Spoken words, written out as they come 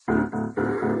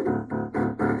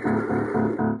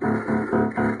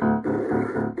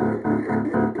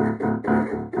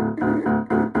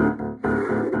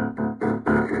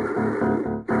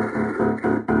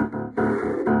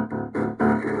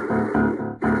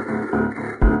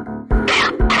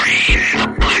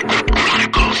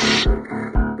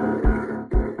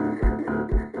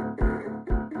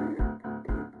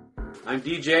I'm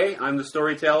DJ, I'm the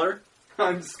storyteller.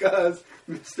 I'm Scuzz,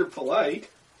 Mr. Polite.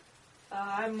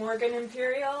 I'm Morgan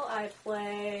Imperial, I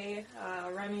play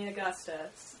Remy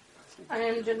Augustus. I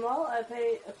am Jinwall, I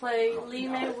play Lee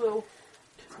Mei Wu.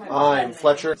 I'm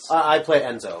Fletcher, I play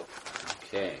Enzo.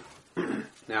 Okay.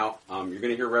 Now, you're going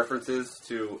to hear references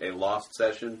to a lost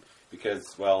session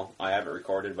because, well, I have it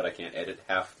recorded, but I can't edit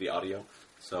half the audio.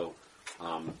 So,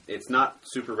 it's not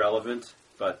super relevant,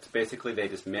 but basically they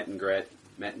just met and greet.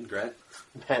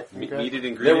 Meeted and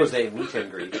greeted. There was a meet and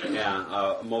greet.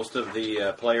 Yeah, most of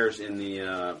the players in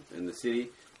the city,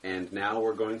 and now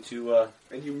we're going to.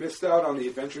 And you missed out on the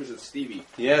adventures of Stevie.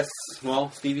 Yes,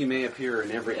 well, Stevie may appear in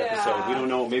every Yeah. episode. We don't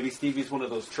know. Maybe Stevie's one of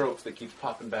those tropes that keeps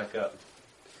popping back up.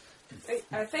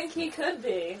 I think he could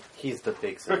be. He's the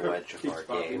big wedge of our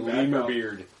popping game. back. Lemur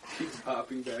beard. Keeps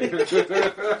popping back.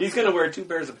 He's going to wear 2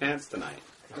 pairs of pants tonight.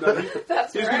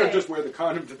 That's He's right. going to just wear the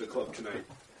condom to the club tonight.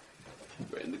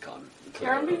 In the con.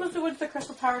 Aaron was to the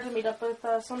Crystal Tower to meet up with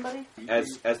somebody. As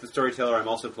the storyteller, I'm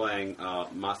also playing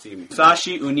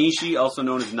Masashi Unishi, also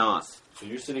known as Nas. So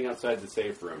you're sitting outside the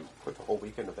safe room. For the whole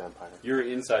weekend of Vampire. You're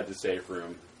inside the safe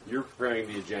room. You're preparing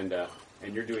the agenda,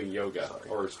 and you're doing yoga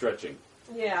or stretching.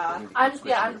 Yeah. I'm Squishing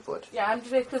yeah, your foot. I'm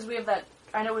just because we have that.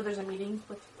 I know where there's a meeting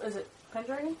with. Is it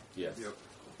Pendragon? Yes. Yep.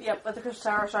 Yep, at the Crystal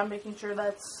Tower. So I'm making sure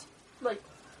that's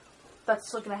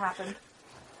still gonna happen.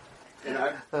 And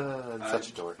I'm Such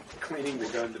a dork. cleaning the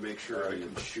gun to make sure I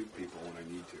can shoot people when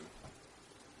I need to.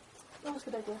 That was a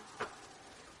good idea.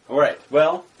 All right.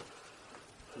 Well,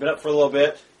 been up for a little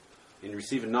bit, and you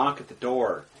receive a knock at the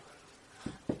door.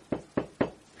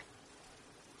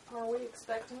 Are we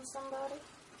expecting somebody?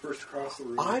 First across the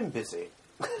room. I'm busy.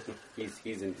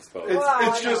 He's indisposed. It's, Well,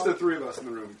 it's I just know. the 3 of us in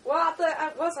the room. Well,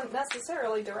 I wasn't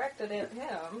necessarily directed at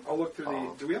him. I'll look through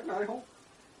the... Do we have an eye hole?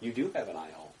 You do have an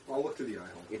eye hole. I'll look through the eye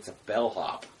hole. It's a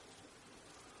bellhop.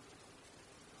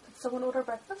 Did someone order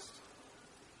breakfast?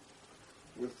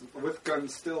 With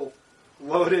guns still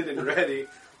loaded and ready,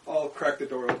 I'll crack the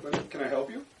door open. Can I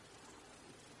help you?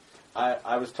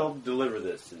 I was told to deliver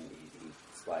this, and he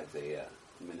slides a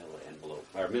manila envelope,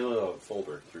 or manila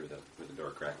folder through the door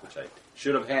crack, which I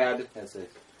should have had as a...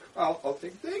 I'll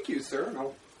think, thank you, sir, and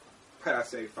I'll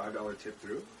pass a $5 tip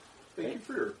through. Thank you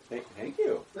for your... Thank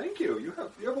you. Thank you. You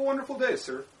have a wonderful day,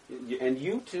 sir. And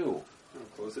you too. I'll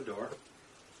close the door.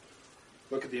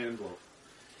 Look at the envelope.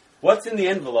 What's in the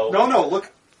envelope? No, look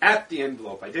at the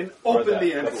envelope. I didn't Or open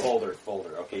the envelope. The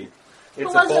folder. Okay. Who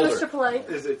It's a was folder. it, Mr. Polite?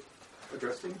 Is it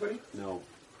addressed to anybody? No.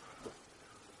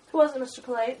 Who was it, Mr.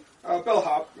 Polite?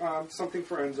 Bellhop, something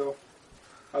for Enzo.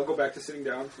 I'll go back to sitting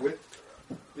down with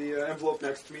the envelope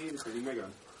next to me and cleaning my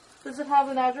gun. Does it have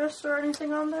an address or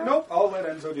anything on there? Nope, I'll let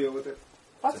Enzo deal with it.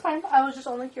 That's fine. I was just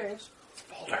only curious.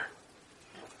 Folder.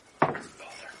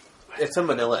 It's a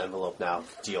manila envelope now.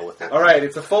 Deal with it. All right,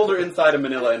 it's a folder inside a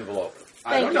manila envelope.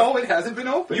 I don't know, it hasn't been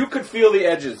opened. You could feel the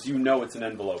edges. You know it's an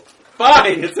envelope.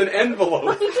 Fine, it's an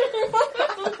envelope.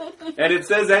 And it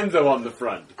says Enzo on the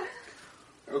front.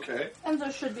 Okay.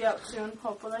 Enzo should be out soon,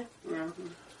 hopefully. Yeah,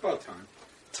 it's about time.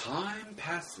 Time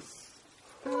passes.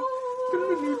 The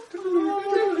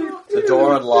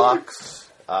door unlocks.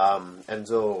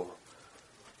 Enzo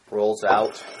rolls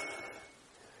out.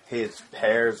 His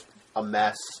hair's a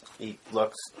mess. He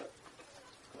looks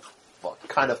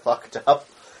kind of fucked up.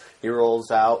 He rolls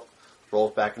out,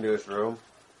 rolls back into his room,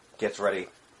 gets ready.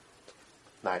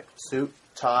 Night suit,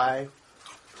 tie.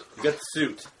 You got the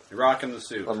suit. You're rocking the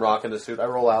suit. I'm rocking the suit. I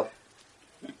roll out.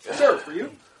 Sir, for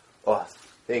you. Oh,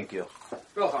 thank you.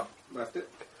 Bellhop left it.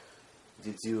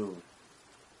 Did you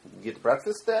get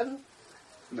breakfast then?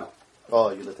 No,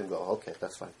 Oh, you let him go. Okay,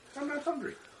 that's fine. I'm not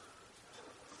hungry.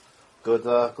 Good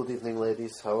evening,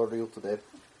 ladies. How are you today?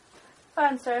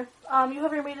 Fine, sir. You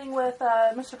have your meeting with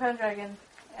Mr. Pendragon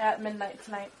at midnight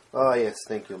tonight. Oh, yes,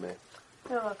 thank you, May.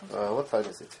 You're welcome. What time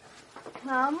is it?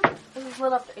 It is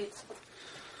lit up to 8.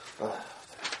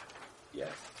 Yes,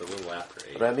 it's a little after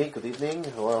 8. Remy, good evening.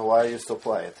 Why are you so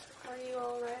quiet? Are you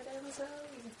alright, Enzo?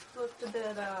 You looked a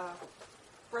bit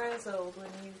frazzled when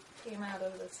you came out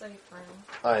of the safe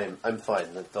room. I'm fine.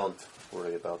 Don't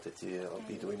worry about it. Yeah, I'll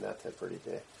be doing that every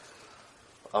day.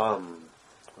 I'll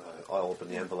open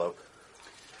the envelope.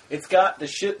 It's got the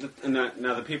shit that...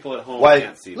 Now the people at home Why,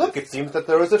 can't see look, this. it seems that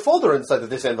there is a folder inside of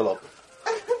this envelope.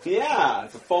 Yeah,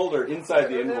 it's a folder inside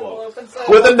the envelope.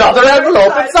 With another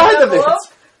envelope inside of it.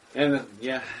 And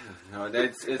no,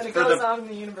 it's And it for goes the on and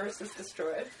the universe is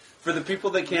destroyed. for the people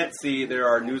that can't see. There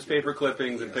are newspaper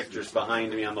clippings and pictures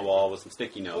behind me on the wall with some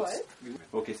sticky notes.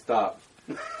 What? Okay, stop.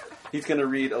 He's going to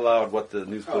read aloud what the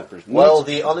newspapers. Well,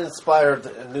 the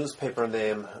uninspired newspaper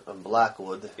name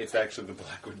Blackwood. It's actually the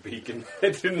Blackwood Beacon.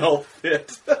 It didn't all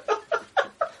fit.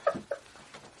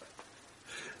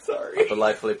 Sorry.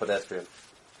 Delightfully pedestrian.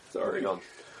 Sorry. Moving on.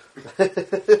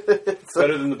 It's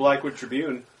better than the Blackwood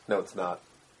Tribune. No, it's not.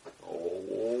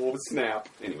 Oh, snap.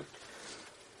 Anyway.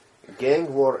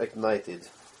 Gang war ignited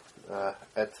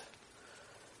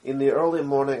in the early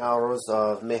morning hours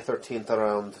of May 13th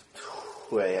around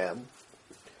 2 a.m.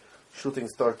 Shooting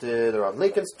started around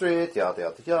Lincoln Street, yada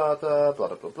yada yada, blah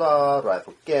blah blah blah,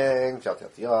 rifle gang, yada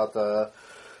yada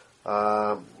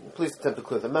yada. Police attempt to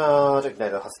clear them out,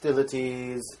 ignited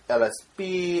hostilities.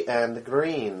 LSB and the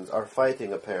Greens are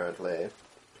fighting apparently.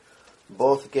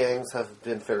 Both gangs have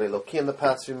been fairly low-key in the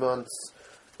past few months.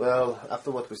 Well, after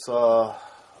what we saw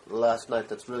last night,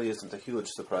 that really isn't a huge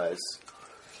surprise.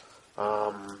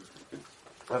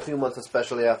 A few months,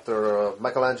 especially after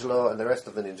Michelangelo and the rest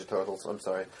of the Ninja Turtles,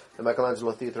 the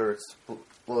Michelangelo Theater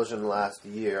explosion last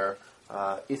year,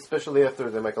 especially after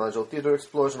the Michelangelo Theater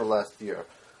explosion of last year,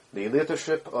 the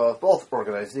leadership of both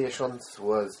organizations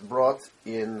was brought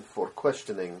in for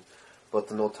questioning,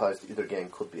 but no ties to either gang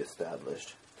could be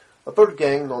established. A third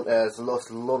gang, known as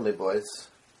Los Lonely Boys,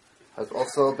 has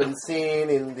also been seen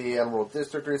in the Emerald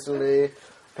District recently,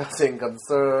 causing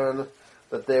concern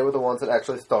that they were the ones that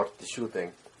actually started the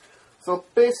shooting. So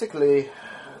basically,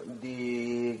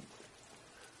 the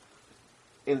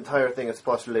entire thing is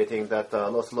postulating that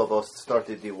Los Lobos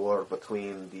started the war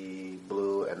between the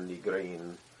blue and the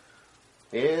green.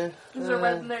 Yeah? Is there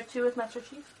red in there too with Master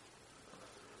Chief?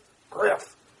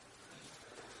 Griff!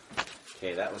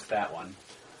 Okay, that was that one.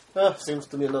 Seems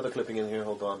to be another clipping in here.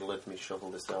 Hold on, let me shuffle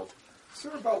this out.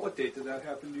 Sir, about what date did that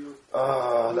happen to you?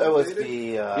 That was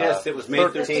the... yes, it was May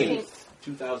 13th,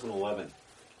 2011.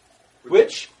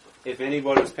 Which, if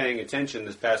anybody was paying attention,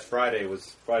 this past Friday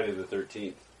was Friday the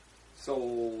 13th. So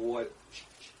what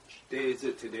day is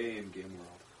it today in Game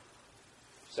World?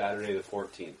 Saturday the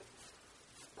 14th,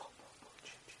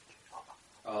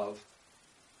 Of?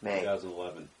 May.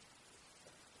 2011.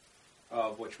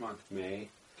 Of which month? May.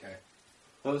 Okay.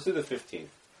 Well, let's do the 15th.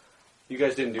 You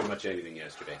guys didn't do much anything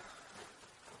yesterday.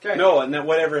 Okay. No, and then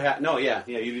whatever happened... No, yeah,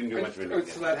 you didn't do much of anything.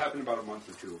 So that happened about a month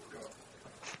or two ago.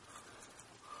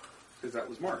 Because that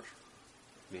was March.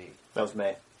 May. That was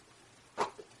May.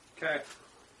 Okay.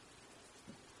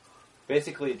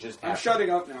 Basically, it just I'm happened. shutting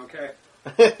up now, okay?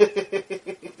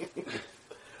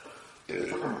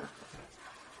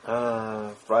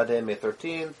 Friday, May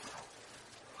 13th.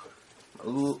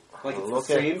 Like it's Look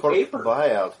the same at Corp paper.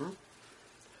 buyout.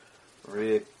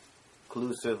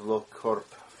 Reclusive Look Corp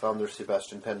founder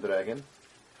Sebastian Pendragon.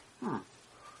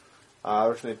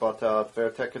 Originally bought out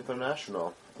Fairtech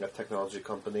International, a technology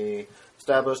company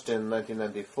established in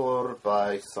 1994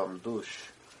 by some douche.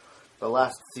 The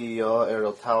last CEO,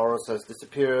 Ariel Towers, has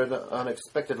disappeared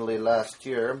unexpectedly last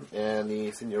year, and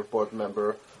the senior board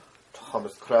member,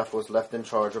 Thomas Kraft, was left in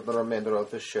charge of the remainder of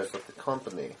the shares of the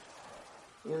company.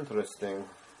 Interesting.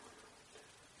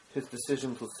 His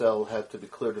decision to sell had to be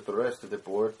cleared with the rest of the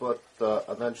board, but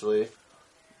eventually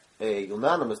a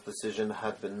unanimous decision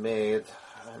had been made,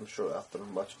 I'm sure after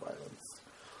much violence.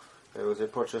 There was a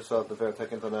purchase of the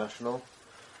Vertec International.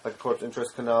 The corp's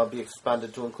interest can now be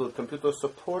expanded to include computer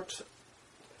support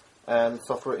and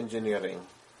software engineering.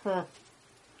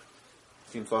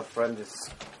 Seems our friend is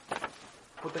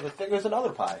putting his fingers in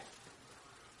other pie.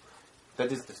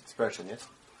 That is the expression, yes?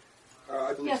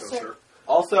 I believe Yes, so, sir. sir.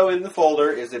 Also in the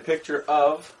folder is a picture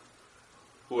of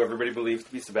who everybody believes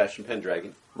to be Sebastian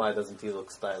Pendragon. Why doesn't he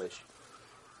look stylish?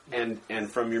 And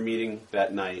from your meeting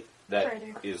that night, that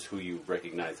Traitor. is who you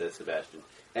recognize as Sebastian.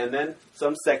 And then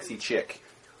some sexy chick.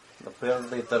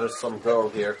 Apparently there's some girl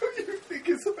here. You think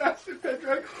it's Sebastian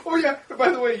Pendragon? Oh, yeah. By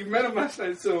the way, you met him last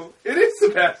night, so it is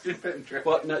Sebastian Pendragon.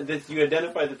 Well, no, you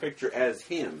identify the picture as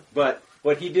him, but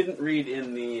what he didn't read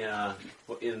in the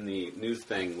news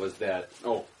thing was that.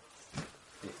 Oh,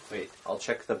 wait. I'll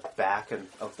check the back of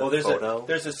the Oh, photo.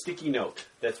 there's a sticky note.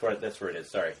 That's where it is.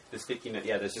 Sorry, the sticky note.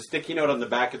 Yeah, there's a sticky note on the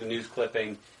back of the news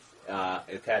clipping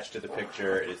attached to the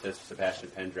picture. It says Sebastian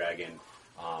Pendragon.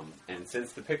 And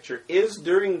since the picture is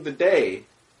during the day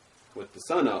with the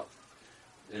sun up,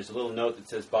 there's a little note that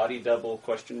says body double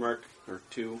question mark or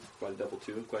body double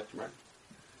two question mark.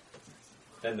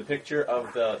 Then the picture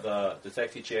of the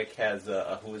sexy chick has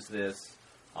a who is this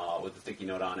with the sticky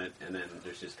note on it, and then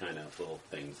there's just kind of little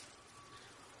things.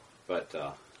 But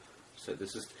so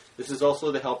this is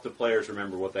also to help the players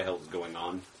remember what the hell is going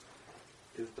on.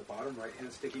 Is the bottom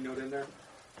right-hand sticky note in there?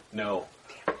 No.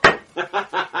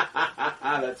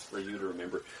 That's for you to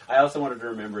remember. I also wanted to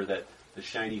remember that the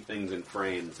Shiny Things in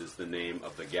Frames is the name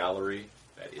of the gallery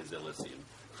that is Elysium.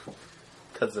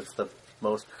 Because it's the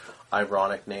most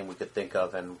ironic name we could think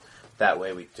of, and that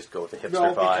way we just go with the hipster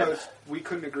No, vibe. because we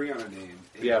couldn't agree on a name.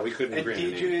 Yeah, we couldn't agree on a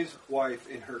And name. DJ's wife,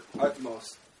 in her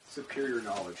utmost superior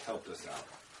knowledge, helped us out,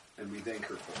 and we thank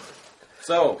her for it.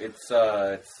 So it's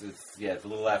a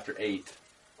little after 8,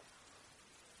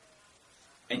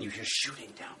 and you're just shooting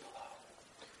down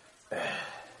below.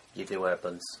 Get the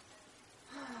weapons.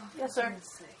 Yes, sir.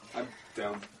 I'm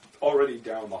already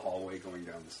down the hallway, going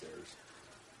down the stairs.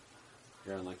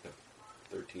 You're on like the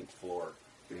 13th floor.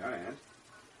 Yeah, and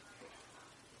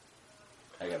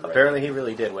I got Apparently he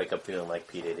really did wake up feeling like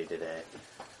P. Diddy today.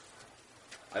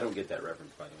 I don't get that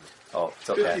reference, by the way. Oh, it's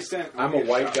 50 okay. Cent. I'm only a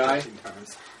white shot guy. 13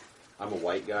 times. I'm a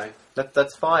white guy.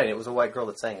 That's fine. It was a white girl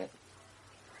that sang it.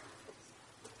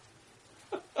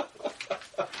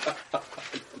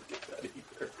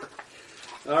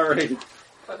 All right.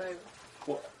 But I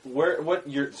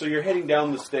So you're heading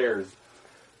down the stairs.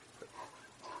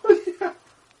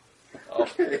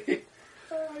 Okay.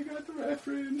 I got the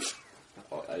reference.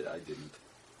 Oh, I didn't.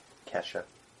 Kesha.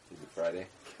 Is it Friday?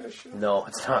 Kesha. No,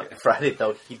 it's not Friday,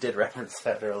 though. He did reference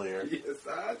that earlier. Yes,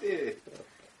 I did.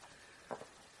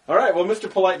 All right. Well,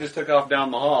 Mr. Polite just took off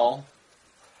down the hall.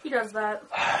 He does that.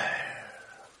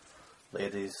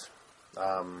 Ladies,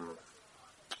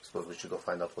 suppose we should go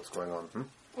find out what's going on.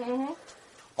 Mm-hmm.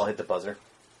 I'll hit the buzzer.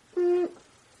 See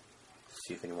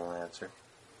if anyone will answer.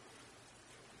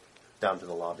 Down to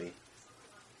the lobby.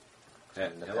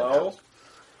 And the hello. penthouse.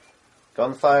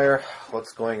 Gunfire.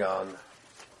 What's going on?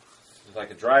 It's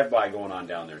like a drive-by going on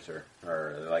down there, sir,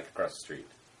 or like across the street.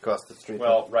 Across the street.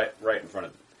 Well, right in front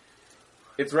of it.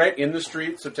 It's right in the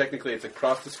street, so technically it's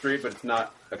across the street, but it's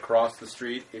not across the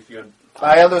street. If you,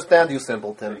 I understand you,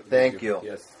 simpleton. Thank you.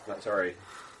 Yes, that's sorry.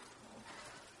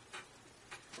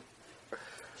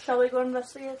 Shall we go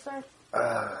investigate, sir?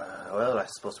 Well, I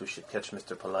suppose we should catch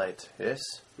Mr. Polite. Yes?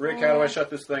 Rick, how do I shut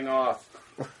this thing off?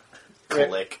 Rick.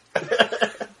 Click.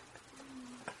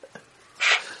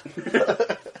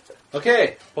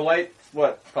 Okay, Polite.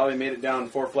 What? Probably made it down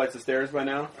 4 flights of stairs by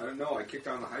now. I don't know. I kicked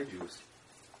on the high juice.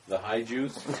 The high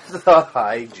juice. The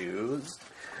high Jews.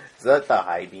 Is that the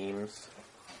high beams?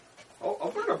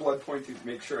 I'll burn a blood point to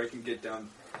make sure I can get down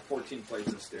 14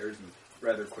 flights of stairs in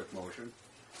rather quick motion.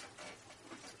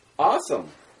 Awesome.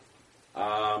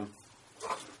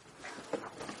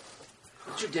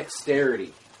 What's your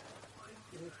dexterity?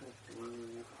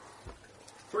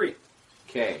 3.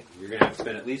 Okay, you're going to have to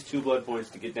spend at least 2 blood points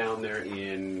to get down there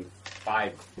in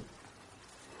 2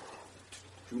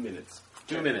 minutes.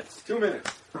 2 minutes. 2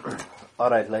 minutes.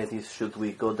 Alright, ladies, should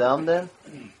we go down then?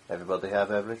 Everybody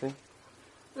have everything?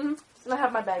 Mm-hmm. And I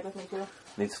have my bag with me, too.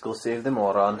 Let's go save the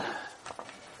moron.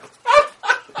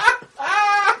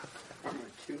 I'm gonna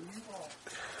kill you all.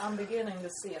 I'm beginning to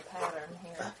see a pattern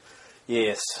here.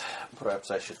 Yes, perhaps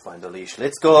I should find a leash.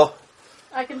 Let's go.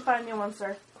 I can find you one,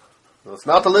 sir. It's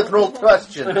not a literal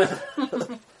question. You're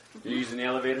using the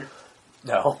elevator?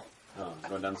 No. Oh,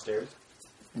 going downstairs?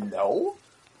 No?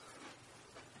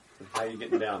 How are you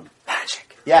getting down?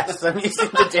 Magic. Yes, I'm using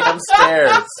the damn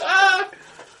stairs.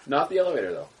 Not the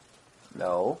elevator, though.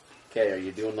 No. Okay, are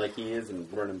you doing like he is and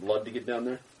burning blood to get down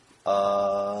there?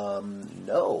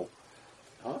 No.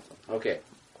 Awesome. Okay.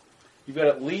 You've got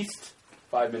at least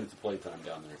 5 minutes of playtime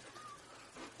down there.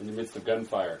 In the midst of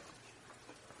gunfire.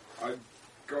 I'm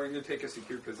going to take a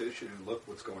secure position and look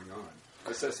what's going on.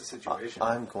 Assess the situation.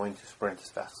 I'm going to sprint as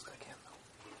fast as I can, though.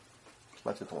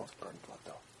 But I don't want to burn blood,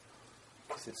 though.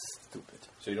 Because it's stupid.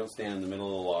 So you don't stand in the middle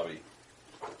of the lobby.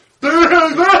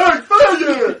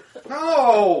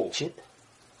 No! Shit.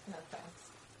 No thanks.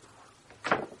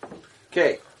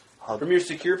 Okay. How From your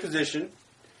secure position,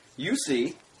 you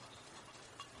see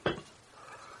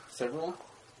several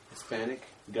Hispanic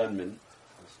gunmen.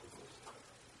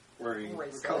 Wearing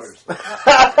Racist. colors.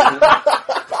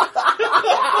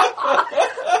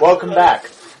 Welcome back.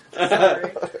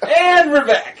 Sorry. And we're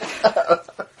back!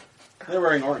 They're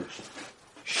wearing orange.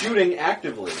 Shooting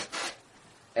actively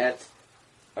at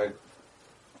a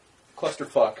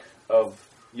clusterfuck of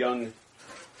young,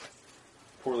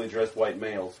 poorly dressed white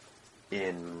males.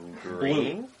 In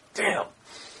green? Damn.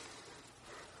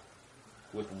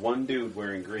 With one dude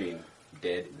wearing green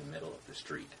dead in the middle of the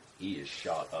street. He is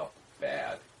shot up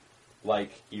bad.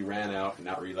 Like he ran out and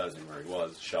not realizing where he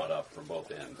was, shot up from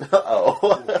both ends. Uh-oh.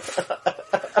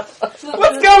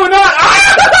 What's going on?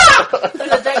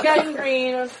 There's a dead guy in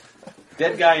green.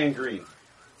 Dead guy in green,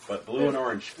 but blue and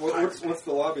orange. What's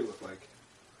the lobby look like?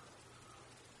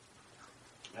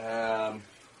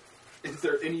 Is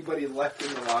there anybody left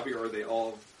in the lobby, or are they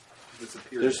all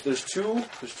disappeared? There's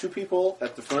two people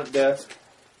at the front desk,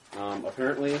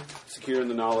 apparently secure in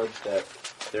the knowledge that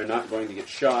they're not going to get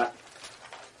shot.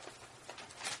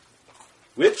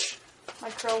 Which, My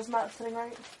curl's not sitting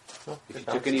right. if you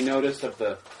took any notice of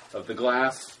the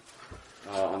glass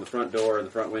on the front door and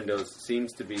the front windows,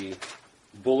 seems to be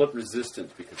bullet resistant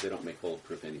because they don't make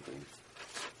bulletproof anything.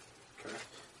 Okay.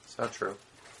 It's not true.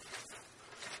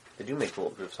 They do make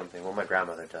bulletproof something. Well, my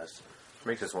grandmother does. She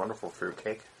makes this wonderful fruit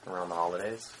cake around the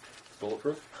holidays.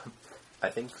 Bulletproof? I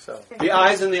think so. The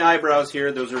eyes and the eyebrows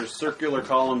here, those are circular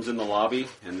columns in the lobby,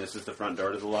 and this is the front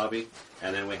door to the lobby.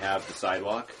 And then we have the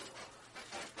sidewalk.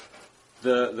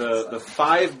 The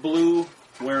 5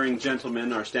 blue-wearing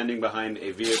gentlemen are standing behind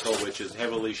a vehicle which is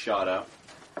heavily shot up.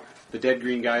 The dead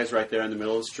green guy is right there in the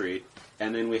middle of the street.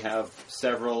 And then we have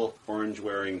several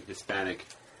orange-wearing Hispanic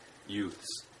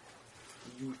youths.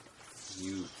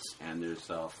 And there's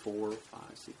 4, 5,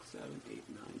 6, 7, 8,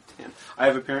 9, 10. I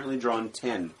have apparently drawn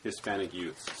 10 Hispanic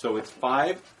youths. So it's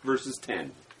 5 versus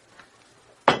 10.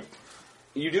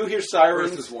 You do hear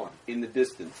sirens Versus 1. in the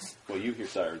distance. Well, you hear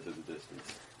sirens in the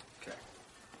distance. Okay.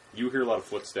 You hear a lot of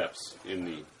footsteps in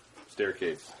the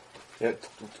staircase. Yeah.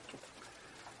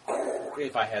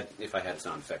 If I had a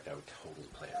sound effect, I would totally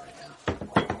play it right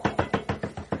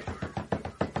now.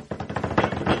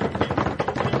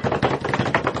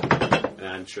 And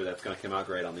I'm sure that's going to come out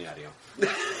great on the audio.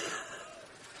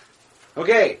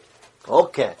 Okay,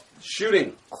 Okay.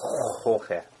 shooting.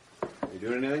 Okay. Are you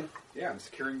doing anything? Yeah, I'm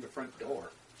securing the front door.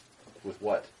 With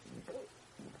what?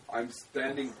 I'm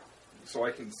standing so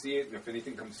I can see it, and if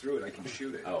anything comes through it, I can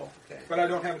shoot it. Oh, okay. But I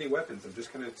don't have any weapons. I'm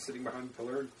just kind of sitting behind the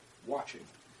pillar and watching.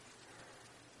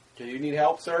 Do you need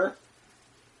help, sir?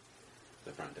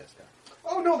 The front desk guy.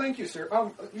 Oh, no, thank you, sir.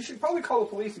 You should probably call the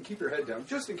police and keep your head down,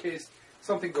 just in case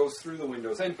something goes through the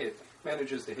windows and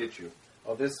manages to hit you.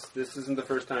 Oh, this isn't the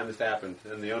first time this happened.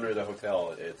 And the owner of the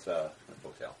hotel, it's a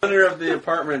hotel. The owner of the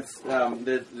apartments,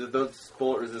 those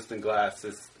bullet-resistant glass,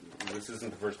 this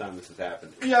isn't the first time this has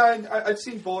happened. Yeah, I've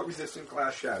seen bullet-resistant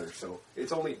glass shatter, so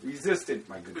it's only resistant,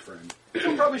 my good friend.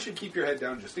 You probably should keep your head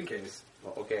down just in case.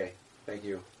 Well, okay, thank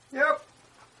you. Yep.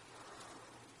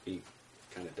 He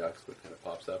kind of ducks, but kind of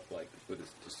pops up, like, with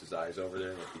just his eyes over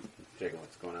there, like he's checking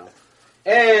what's going on.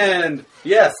 And,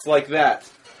 yes, like that.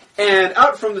 And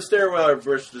out from the stairwell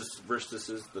bursts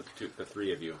the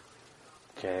 3 of you.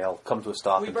 Okay, I'll come to a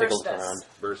stop We and take a look burst us. around.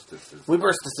 Bursts. We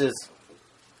burst this is.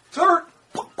 Sir!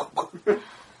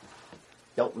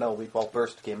 No, we've all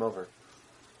burst. Game over.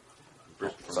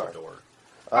 Burst from Sorry. the door.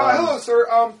 Hello,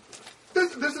 sir.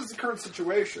 This is the current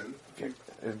situation.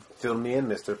 Fill me in,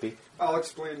 Mr. P. I'll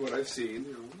explain what I've seen.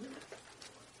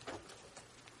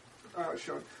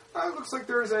 Sean. It looks like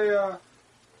there's a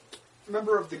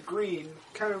member of the Green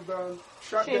kind of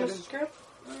shot dead. Seamus Script?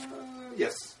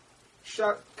 Yes.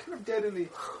 Shot kind of dead in the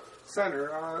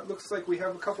center. It looks like we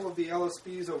have a couple of the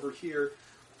LSBs over here.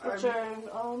 Which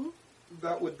are,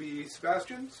 That would be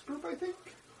Sebastian's group, I think.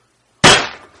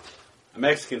 A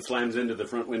Mexican slams into the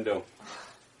front window,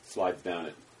 slides down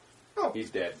it. Oh, He's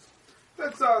dead.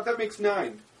 that makes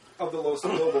 9 of the Los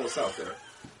Lobos out there.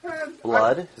 And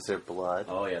Blood? Is there blood?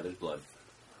 Oh, yeah, there's blood.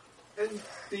 And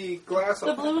the glass.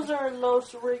 the blues are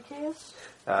Los Riques.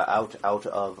 Out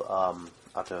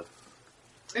of.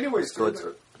 Anyways, sir, Goods.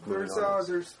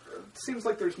 there's seems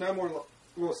like there's 9 more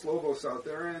Los Lobos out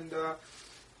there, and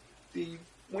the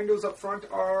windows up front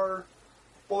are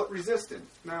bullet resistant.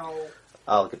 Now,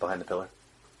 I'll get behind the pillar.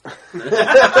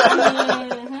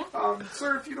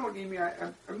 sir, if you don't need me,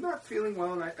 I'm not feeling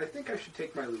well, and I think I should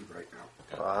take my leave right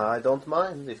now. I don't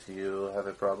mind if you have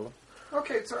a problem.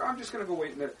 Okay, sir, I'm just gonna go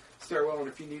wait in the stairwell, and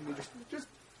if you need me,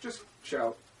 just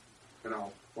shout, and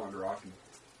I'll wander off and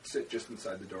sit just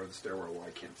inside the door of the stairwell where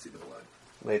I can't see the blood.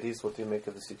 Ladies, what do you make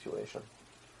of the situation?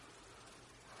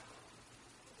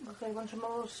 Looks like a bunch of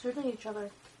Moros shooting each other.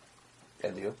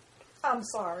 And you? I'm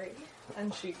sorry.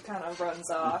 And she kind of runs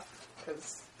off,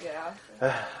 because, yeah.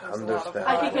 there's a lot of Understand.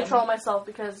 I can blood. control myself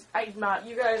because I'm not.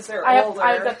 You guys are I've older.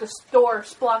 got the door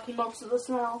blocking most of the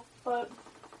smell, but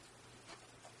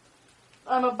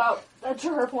I'm about to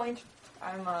her point.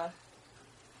 I'm a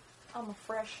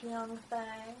fresh young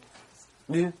thing.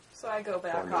 Yeah. So I go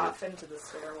back Wonderful. off into the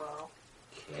stairwell.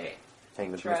 Okay.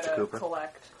 Hang with Try Mr. to Cooper.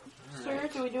 collect. Sir,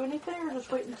 do we do anything or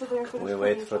just wait until they're finished? We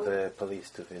wait for the police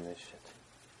to finish it.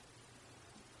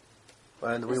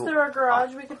 And Is there a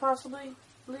garage we could possibly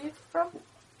leave from?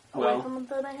 Away Well- from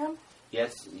the mayhem?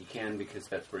 Yes, you can, because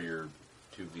that's where your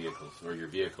 2 vehicles, or your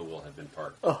vehicle will have been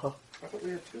parked. Uh-huh. I thought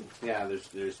we had 2. Yeah,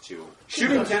 there's 2.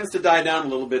 Shooting tends to die down a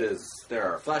little bit as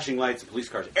there are flashing lights and police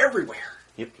cars everywhere.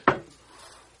 Yep.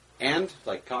 And,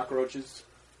 like cockroaches,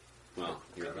 well,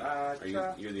 you're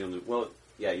Gotcha. you're the only, well,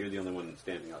 yeah, you're the only one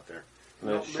standing out there.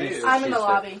 No, she's- I'm in the she's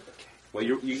lobby. Well,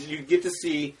 you get to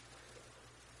see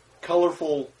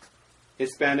colorful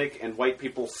Hispanic and white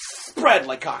people spread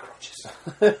like cockroaches.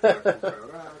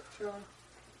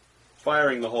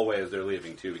 Firing the whole way as they're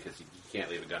leaving, too, because you can't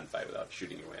leave a gunfight without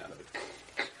shooting your way out of it.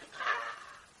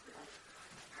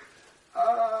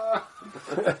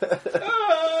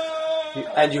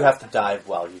 And you have to dive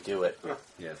while you do it.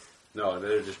 Yes. No,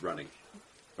 they're just running.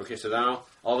 Okay, so now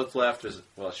all that's left is,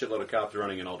 well, a shitload of cops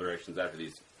running in all directions after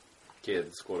these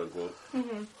kids, quote-unquote,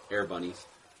 air bunnies,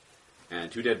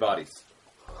 and 2 dead bodies.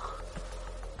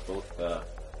 Both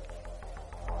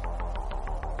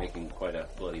making quite a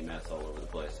bloody mess all over the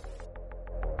place.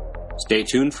 Stay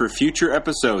tuned for future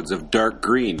episodes of Dark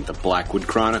Green, The Blackwood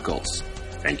Chronicles.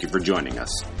 Thank you for joining us.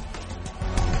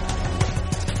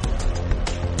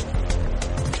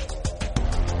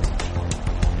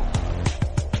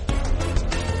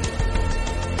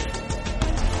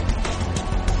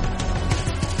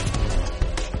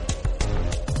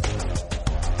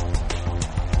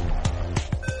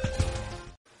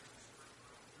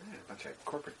 Bunch of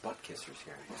corporate butt kissers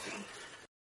here.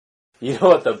 You know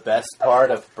what the best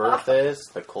part of birth is?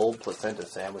 The cold placenta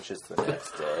sandwiches the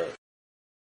next day.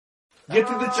 Get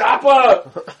to the chopper!